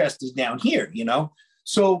their chest is down here,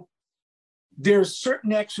 So there's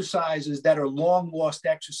certain exercises that are long lost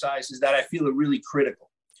exercises that I feel are really critical.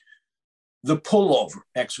 The pullover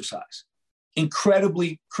exercise,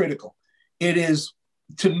 incredibly critical.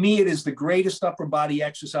 To me, it is the greatest upper body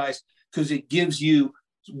exercise because it gives you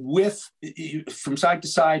width from side to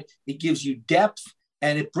side. It gives you depth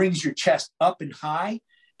and it brings your chest up and high,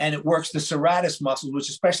 and it works the serratus muscles, which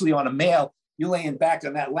especially on a male, you're laying back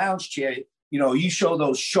on that lounge chair, you show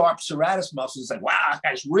those sharp serratus muscles. It's like, wow, that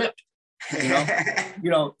guy's ripped,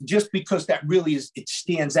 just because that really it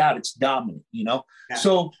stands out. It's dominant, Yeah.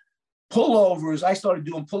 So pullovers, I started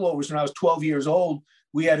doing pullovers when I was 12 years old.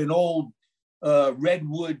 We had an old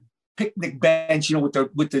redwood picnic bench, with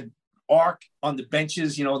the arc on the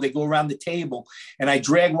benches, they go around the table, and I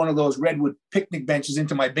dragged one of those redwood picnic benches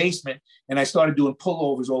into my basement, and I started doing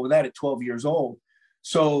pullovers over that at 12 years old.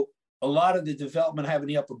 So a lot of the development having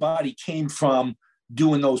the upper body came from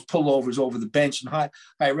doing those pullovers over the bench and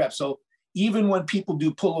high reps. So even when people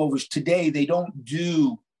do pullovers today, they're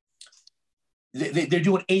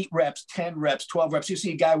doing 8 reps, 10 reps, 12 reps. You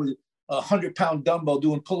see a guy with a 100-pound dumbbell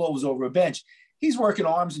doing pullovers over a bench. He's working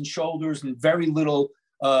arms and shoulders and very little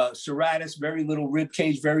serratus, very little rib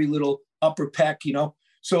cage, very little upper pec,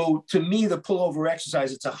 So to me, the pullover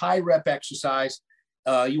exercise, it's a high rep exercise.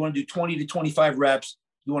 You want to do 20 to 25 reps.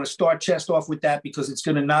 You want to start chest off with that because it's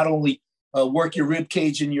going to not only work your rib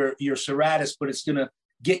cage and your serratus, but it's going to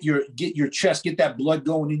get your chest, get that blood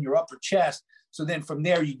going in your upper chest. So then from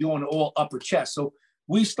there, you're doing all upper chest. So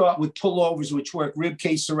we start with pullovers, which work rib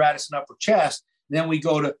cage, serratus, and upper chest. Then we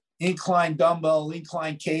go to incline dumbbell,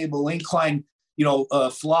 incline cable, incline,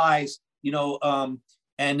 flies, and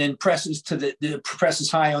then presses to the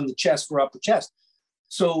presses high on the chest for upper chest.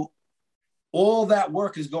 So all that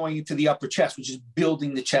work is going into the upper chest, which is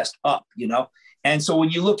building the chest up, And so when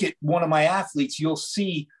you look at one of my athletes, you'll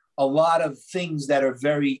see a lot of things that are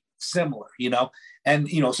very similar, And,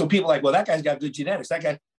 so people are like, well, that guy's got good genetics. That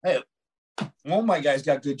guy, hey, well, my guy's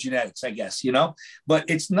got good genetics, I guess, But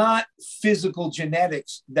it's not physical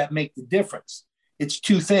genetics that make the difference. It's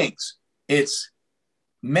two things. It's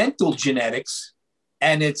mental genetics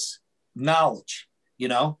and it's knowledge,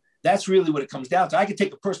 That's really what it comes down to. I could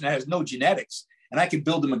take a person that has no genetics and I could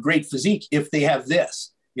build them a great physique if they have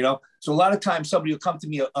this, So a lot of times somebody will come to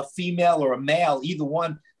me, a female or a male, either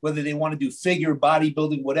one, whether they want to do figure,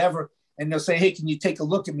 bodybuilding, whatever, and they'll say, hey, can you take a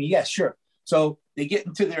look at me? Yes, sure. So they get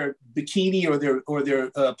into their bikini or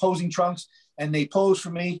their posing trunks and they pose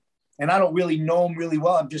for me. And I don't really know them really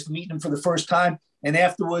well. I'm just meeting them for the first time. And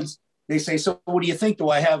afterwards they say, so what do you think? Do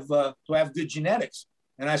I have good genetics?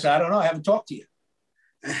 And I said, I don't know. I haven't talked to you.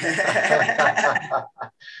 And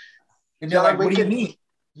they're like, what do you mean?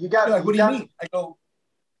 What do you mean? I go,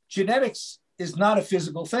 genetics is not a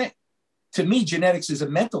physical thing. To me, genetics is a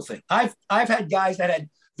mental thing. I've had guys that had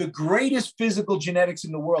the greatest physical genetics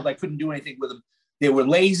in the world. I couldn't do anything with them. They were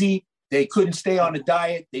lazy. They couldn't stay on a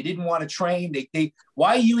diet. They didn't want to train.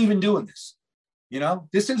 Why are you even doing this?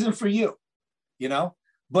 This isn't for you,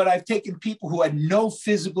 But I've taken people who had no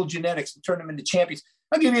physical genetics and turned them into champions.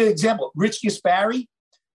 I'll give you an example. Rich Gaspari,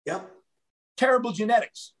 terrible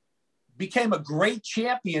genetics, became a great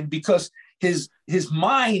champion because his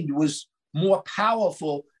mind was more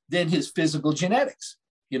powerful than his physical genetics,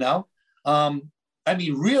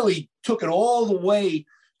 really took it all the way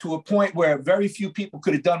to a point where very few people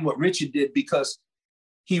could have done what Richard did because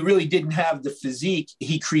he really didn't have the physique.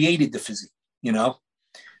 He created the physique,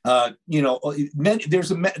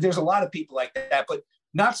 there's a lot of people like that, but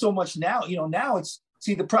not so much now. Now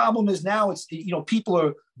the problem is now people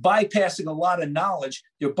are bypassing a lot of knowledge.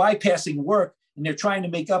 They're bypassing work and they're trying to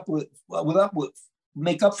make up for it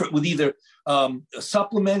with either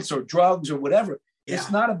supplements or drugs or whatever. Yeah. It's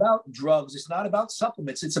not about drugs. It's not about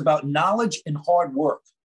supplements. It's about knowledge and hard work.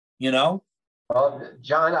 Well,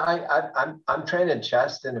 John, I'm training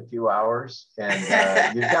chest in a few hours,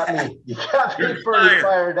 and you got me pretty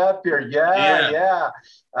fired up here. Yeah.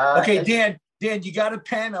 Okay, Dan, you got a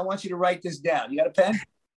pen? I want you to write this down. You got a pen?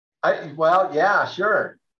 Yeah,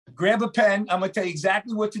 sure. Grab a pen. I'm going to tell you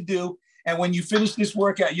exactly what to do, and when you finish this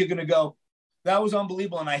workout, you're going to go, "That was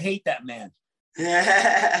unbelievable," and I hate that man.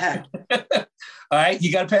 All right,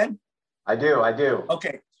 you got a pen? I do.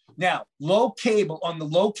 Okay. Now, on the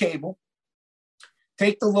low cable,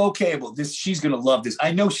 take the low cable. She's going to love this.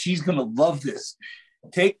 I know she's going to love this.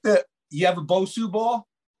 You have a Bosu ball?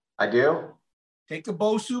 I do. Take a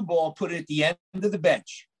Bosu ball, put it at the end of the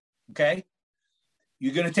bench. Okay.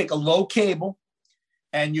 You're going to take a low cable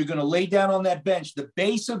and you're going to lay down on that bench. The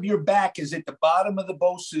base of your back is at the bottom of the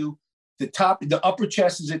Bosu. The upper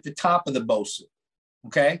chest is at the top of the Bosu.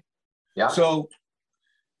 Okay. Yeah. So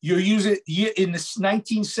you're using, in the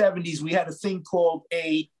 1970s, we had a thing called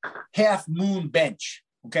a half moon bench,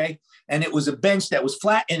 okay? And it was a bench that was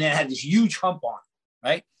flat and it had this huge hump on it,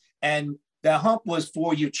 right? And that hump was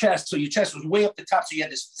for your chest. So your chest was way up the top. So you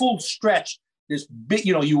had this full stretch, this big,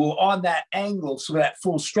 you were on that angle, so that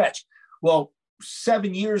full stretch. Well,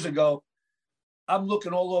 7 years ago, I'm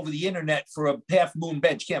looking all over the internet for a half moon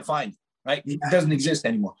bench. Can't find it, right? It doesn't exist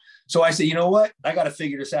anymore. So I said, you know what? I got to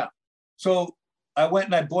figure this out. So I went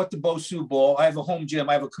and I bought the Bosu ball. I have a home gym.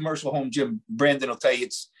 I have a commercial home gym. Brandon will tell you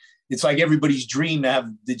it's like everybody's dream to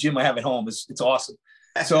have the gym I have at home. It's awesome.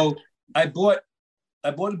 So I bought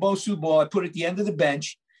a Bosu ball. I put it at the end of the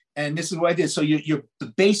bench, and this is what I did. So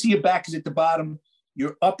the base of your back is at the bottom.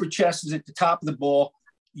 Your upper chest is at the top of the ball.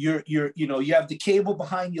 You have the cable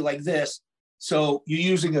behind you like this. So you're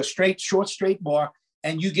using a short straight bar,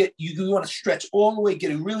 and you want to stretch all the way,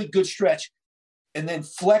 get a really good stretch. And then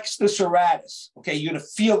flex the serratus. Okay, you're going to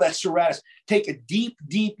feel that serratus. Take a deep,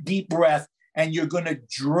 deep, deep breath, and you're going to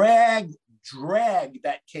drag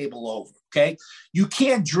that cable over. Okay, you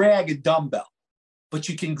can't drag a dumbbell, but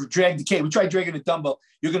you can drag the cable. Try dragging a dumbbell,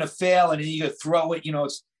 you're going to fail, and then you're going to throw it.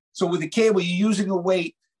 So with the cable, you're using a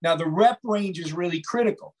weight. Now the rep range is really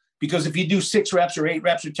critical because if you do 6 reps or 8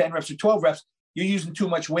 reps or 10 reps or 12 reps, you're using too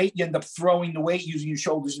much weight. You end up throwing the weight using your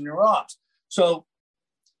shoulders and your arms. So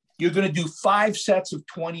you're going to do 5 sets of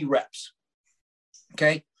 20 reps.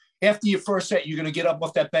 Okay. After your first set, you're going to get up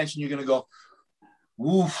off that bench and you're going to go,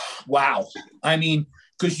 oof, wow. I mean,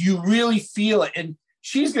 because you really feel it. And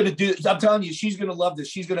she's going to I'm telling you, she's going to love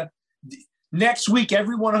this. Next week,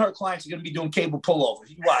 every one of her clients is going to be doing cable pullovers.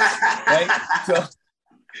 You watch,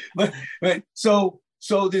 right?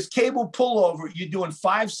 So this cable pullover, you're doing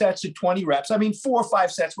 5 sets of 20 reps. I mean, 4 or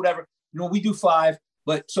 5 sets, whatever. We do 5.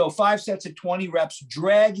 But so 5 sets of 20 reps,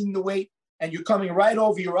 dragging the weight, and you're coming right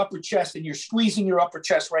over your upper chest and you're squeezing your upper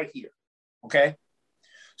chest right here. Okay.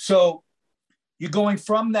 So you're going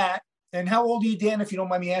from that. And how old are you, Dan, if you don't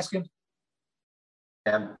mind me asking?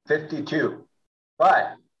 I'm 52.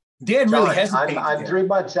 But Dan really hesitated. I'm 3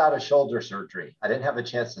 months out of shoulder surgery. I didn't have a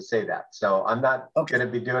chance to say that. So I'm not going to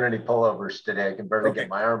be doing any pullovers today. I can barely get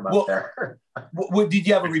my arm up there. Did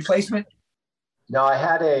you have a replacement? No, I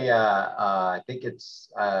had I think it's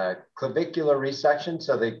clavicular resection.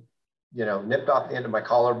 So they, nipped off the end of my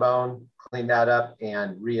collarbone, cleaned that up,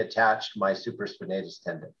 and reattached my supraspinatus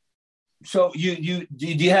tendon. So do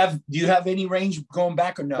you have any range going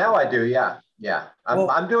back or no? Now I do, yeah.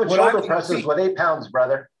 I'm doing shoulder presses with 8 pounds,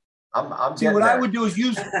 brother. I'm see what there. I would do is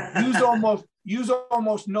use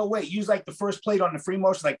almost no weight. Use like the first plate on the free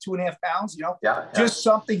motion, like 2.5 pounds. Just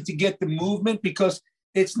something to get the movement because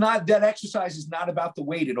it's not, that exercise is not about the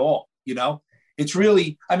weight at all. You know, it's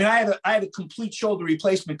really, I mean, I had a complete shoulder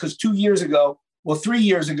replacement because 3 years ago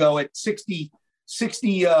at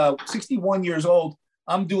 61 years old,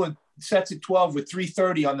 I'm doing sets at 12 with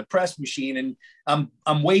 330 on the press machine. And I'm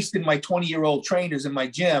wasting my 20-year-old trainers in my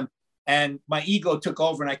gym, and my ego took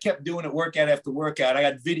over and I kept doing it workout after workout.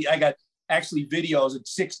 I got actually videos at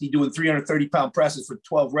 60 doing 330-pound presses for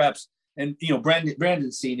 12 reps. And, you know,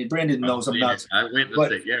 Brandon's seen it. Brandon knows I'm nuts. I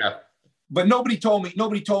witnessed it, yeah. But nobody told me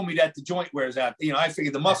that the joint wears out. You know, I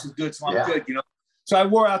figured the muscle's good, so I'm good, you know. So I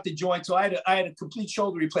wore out the joint. So I had a complete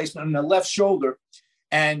shoulder replacement on the left shoulder,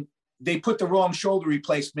 and they put the wrong shoulder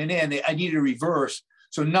replacement in. I needed a reverse.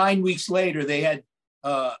 So 9 weeks later, they had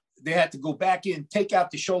to go back in, take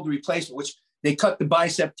out the shoulder replacement, which they cut the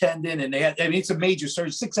bicep tendon, and it's a major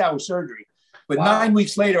surgery, 6-hour surgery. But 9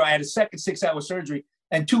 weeks later, I had a second 6-hour surgery,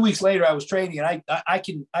 and 2 weeks later, I was training, and I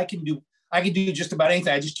can do just about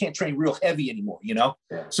anything. I just can't train real heavy anymore, you know?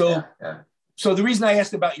 So the reason I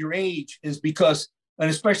asked about your age is because, and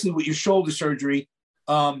especially with your shoulder surgery,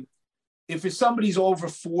 if it's somebody's over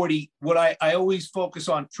 40, what I always focus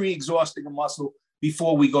on pre-exhausting a muscle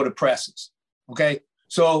before we go to presses. Okay.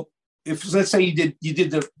 So if, let's say you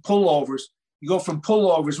did the pullovers, you go from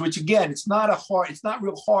pullovers, which again, it's not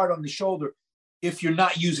real hard on the shoulder if you're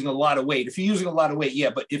not using a lot of weight. If you're using a lot of weight,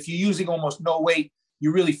 yeah, but if you're using almost no weight,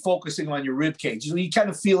 you're really focusing on your rib cage. So you kind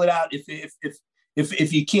of feel it out.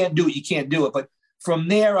 If you can't do it, you can't do it. But from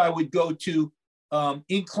there, I would go to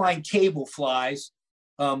incline cable flies,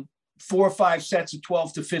 4 or 5 sets of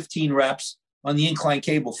 12 to 15 reps on the incline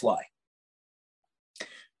cable fly.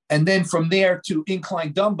 And then from there to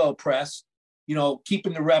incline dumbbell press, you know,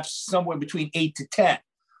 keeping the reps somewhere between 8 to 10.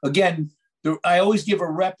 Again, I always give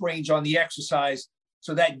a rep range on the exercise,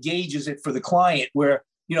 so that gauges it for the client, where,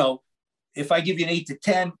 you know, if I give you an 8 to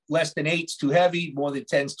 10, less than 8's too heavy, more than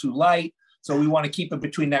 10's too light. So we want to keep it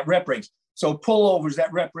between that rep range. So pullovers,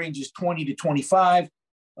 that rep range is 20 to 25.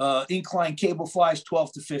 Incline cable flies,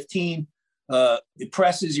 12 to 15.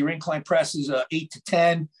 Presses, your incline presses, 8 to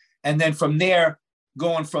 10. And then from there,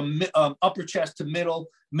 going from upper chest to middle.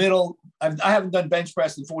 I haven't done bench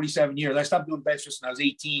press in 47 years. I stopped doing bench press when I was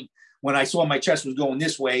 18, when I saw my chest was going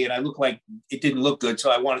this way and I looked like it didn't look good. So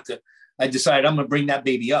I decided I'm going to bring that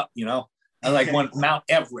baby up, you know. I want Mount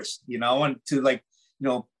Everest, you know, and to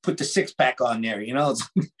put the 6-pack on there, you know.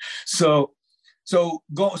 So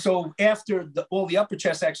after all the upper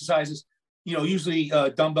chest exercises, you know, usually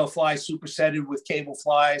dumbbell flies supersetted with cable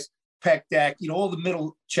flies, pec deck, you know, all the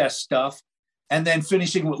middle chest stuff. And then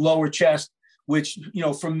finishing with lower chest, which, you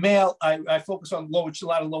know, for male, I focus on a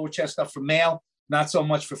lot of lower chest stuff for male, not so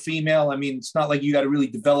much for female. I mean, it's not like you got to really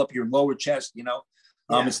develop your lower chest, you know.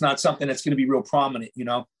 It's not something that's going to be real prominent, you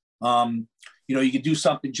know. You know, you could do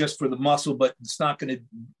something just for the muscle, but it's not going to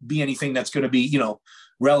be anything that's going to be, you know,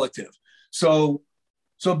 relative. So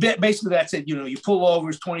basically that's it. You know, you pull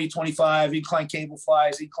overs, 20, 25, incline cable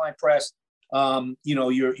flies, incline press, you know,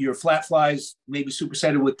 your flat flies, maybe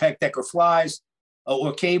supersetted with pec deck or flies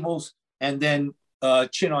or cables, and then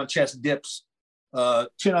chin on chest dips,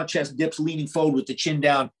 leaning forward with the chin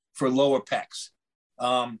down for lower pecs.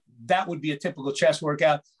 That would be a typical chest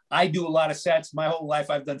workout. I do a lot of sets. My whole life,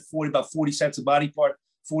 I've done about 40 sets of body part,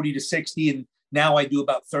 40 to 60. And now I do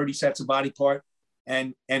about 30 sets of body part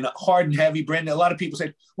and hard and heavy. Brandon, a lot of people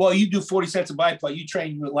say, well, you do 40 sets of body part, you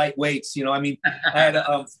train with light weights. You know, I mean, I had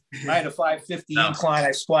a 550 incline.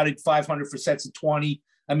 I squatted 500 for sets of 20.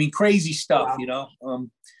 I mean, crazy stuff, wow. You know.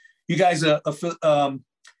 You guys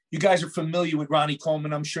are familiar with Ronnie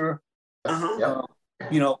Coleman, I'm sure. Uh-huh.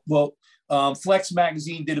 You know, well, Flex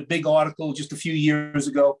Magazine did a big article just a few years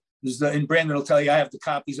ago. And Brandon will tell you, I have the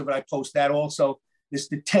copies of it. I post that also. It's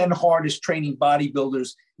the 10 hardest training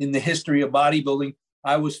bodybuilders in the history of bodybuilding.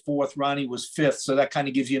 I was 4th, Ronnie was 5th. So that kind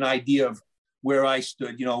of gives you an idea of where I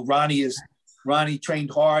stood. You know, Ronnie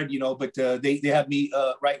trained hard, you know, but they had me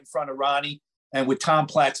right in front of Ronnie, and with Tom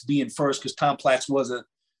Platz being first, because Tom Platz was a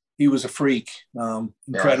freak.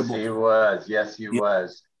 Incredible. Yes, he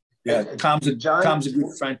was. Yeah, Tom's a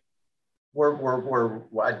good friend.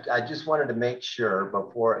 I just wanted to make sure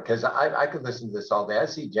before, because I could listen to this all day. I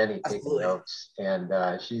see Jenny taking notes, and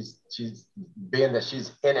she's being that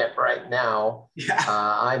she's in it right now. Yeah.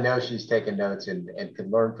 I know she's taking notes and can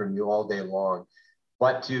learn from you all day long.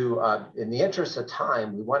 But in the interest of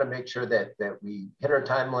time, we want to make sure that we hit our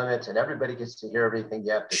time limits and everybody gets to hear everything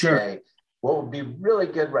you have to say. What would be really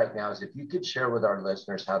good right now is if you could share with our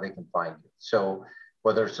listeners how they can find you. So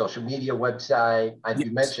whether it's social media, website, you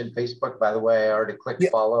mentioned Facebook, by the way, I already clicked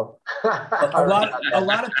follow. a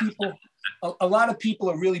lot of people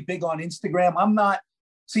are really big on Instagram. I'm not.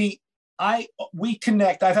 See, we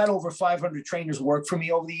connect. I've had over 500 trainers work for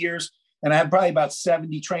me over the years, and I have probably about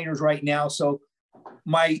 70 trainers right now. So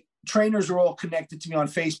my trainers are all connected to me on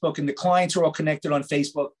Facebook, and the clients are all connected on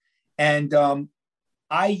Facebook. And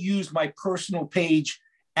I use my personal page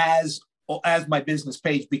as my business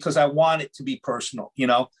page because I want it to be personal, you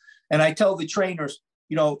know. And I tell the trainers,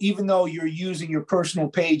 you know, even though you're using your personal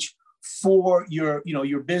page for your, you know,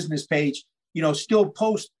 your business page, you know, still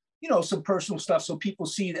post, you know, some personal stuff so people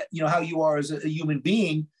see that, you know, how you are as a human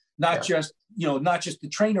being, not just, you know, not just the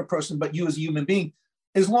trainer person, but you as a human being.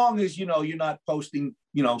 As long as, you know, you're not posting,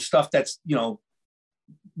 you know, stuff that's, you know,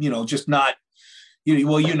 just not,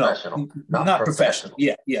 not professional.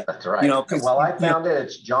 Yeah. That's right. You know, well, I found it.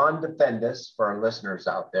 It's John Defendis for our listeners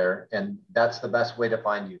out there, and that's the best way to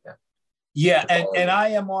find you then. Yeah, and I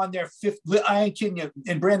am on there. I ain't kidding you.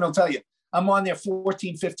 And Brandon will tell you, I'm on there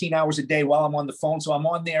 14, 15 hours a day while I'm on the phone. So I'm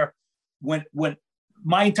on there when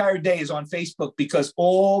my entire day is on Facebook, because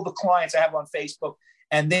all the clients I have on Facebook,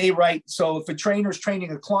 and they write. So if a trainer's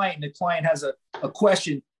training a client and the client has a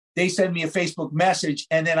question, they send me a Facebook message,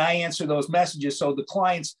 and then I answer those messages. So the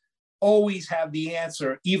clients always have the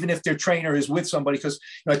answer, even if their trainer is with somebody. Because,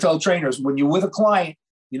 you know, I tell trainers, when you're with a client,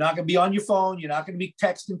 you're not going to be on your phone. You're not going to be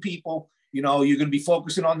texting people. You know, you're going to be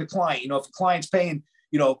focusing on the client. You know, if the client's paying,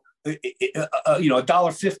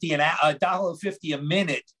 $1.50 a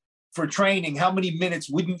minute for training, how many minutes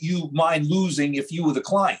wouldn't you mind losing if you were the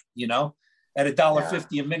client? You know, at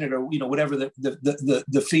 $1.50 a minute, or, you know, whatever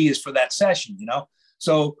the fee is for that session. You know.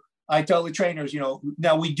 So I tell the trainers, you know,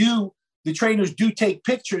 now the trainers do take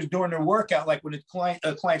pictures during their workout. Like when a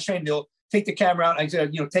client's training, they'll take the camera out. I said,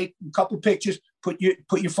 you know, take a couple of pictures, put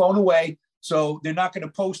your phone away. So they're not going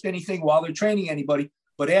to post anything while they're training anybody.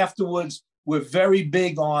 But afterwards, we're very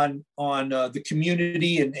big on the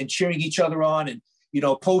community and cheering each other on, and, you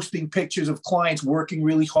know, posting pictures of clients working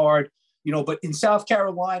really hard, you know. But in South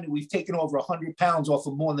Carolina, we've taken over 100 pounds off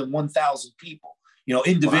of more than 1,000 people, you know,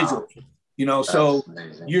 individually. Wow. You know, that's so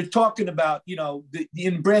amazing. You're talking about, you know,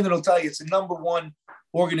 and Brandon will tell you, it's the #1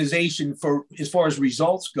 organization for as far as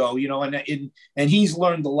results go, you know, and he's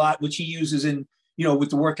learned a lot, which he uses in, you know, with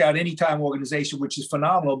the Workout Anytime organization, which is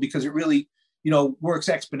phenomenal because it really, you know, works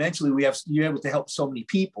exponentially. You're able to help so many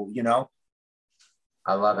people, you know.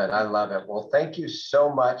 I love it. Well, thank you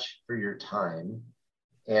so much for your time.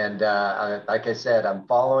 And like I said, I'm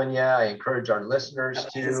following you. I encourage our listeners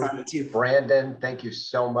to. Brandon, thank you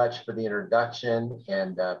so much for the introduction,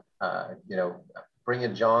 and you know,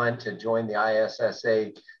 bringing John to join the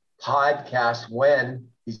ISSA podcast when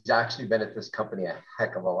he's actually been at this company a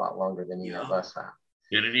heck of a lot longer than any of us have.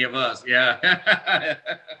 Than any of us, yeah.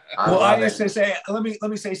 Well, ISSA. Let me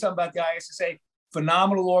say something about the ISSA.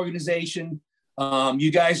 Phenomenal organization.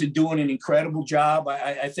 You guys are doing an incredible job.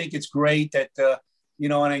 I think it's great that. You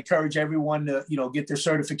know, and I encourage everyone to, you know, get their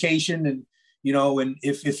certification, and, you know, and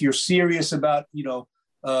if you're serious about, becoming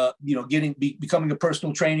a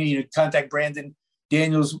personal trainer, you know, contact Brandon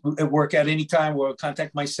Daniels at Workout Anytime, or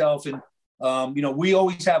contact myself. And, you know, we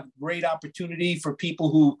always have great opportunity for people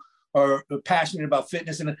who are passionate about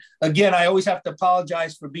fitness. And again, I always have to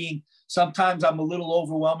apologize for sometimes I'm a little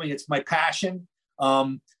overwhelming. It's my passion.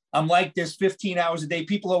 I'm like this 15 hours a day.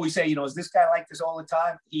 People always say, you know, is this guy like this all the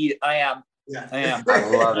time? I am. Yeah. I am. I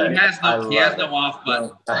love it. He has no off button.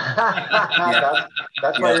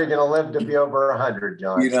 That's why you're going to live to be over 100,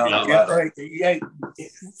 John. You know,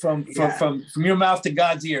 from your mouth to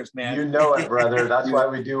God's ears, man. You know it, brother. That's why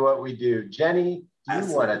we do what we do. Jenny, do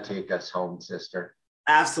you want to take us home, sister?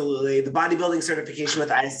 Absolutely. The bodybuilding certification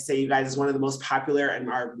with ISSA, you guys, is one of the most popular and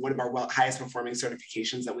one of our highest performing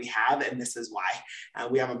certifications that we have. And this is why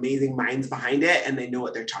we have amazing minds behind it, and they know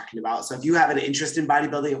what they're talking about. So if you have an interest in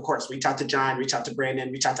bodybuilding, of course, reach out to John, reach out to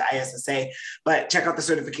Brandon, reach out to ISSA, but check out the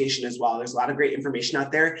certification as well. There's a lot of great information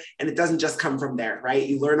out there, and it doesn't just come from there, right?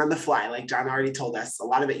 You learn on the fly, like John already told us. A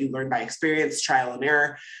lot of it you learn by experience, trial and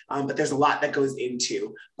error, but there's a lot that goes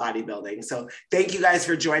into bodybuilding. So thank you guys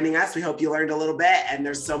for joining us. We hope you learned a little bit, and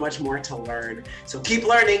there's so much more to learn. So keep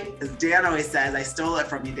learning. As Dan always says, I stole it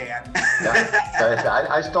from you, Dan.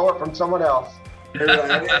 I stole it from someone else.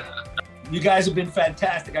 You guys have been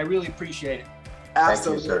fantastic. I really appreciate it.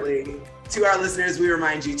 Absolutely. Thank you, to our listeners, we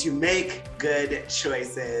remind you to make good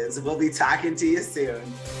choices. We'll be talking to you soon.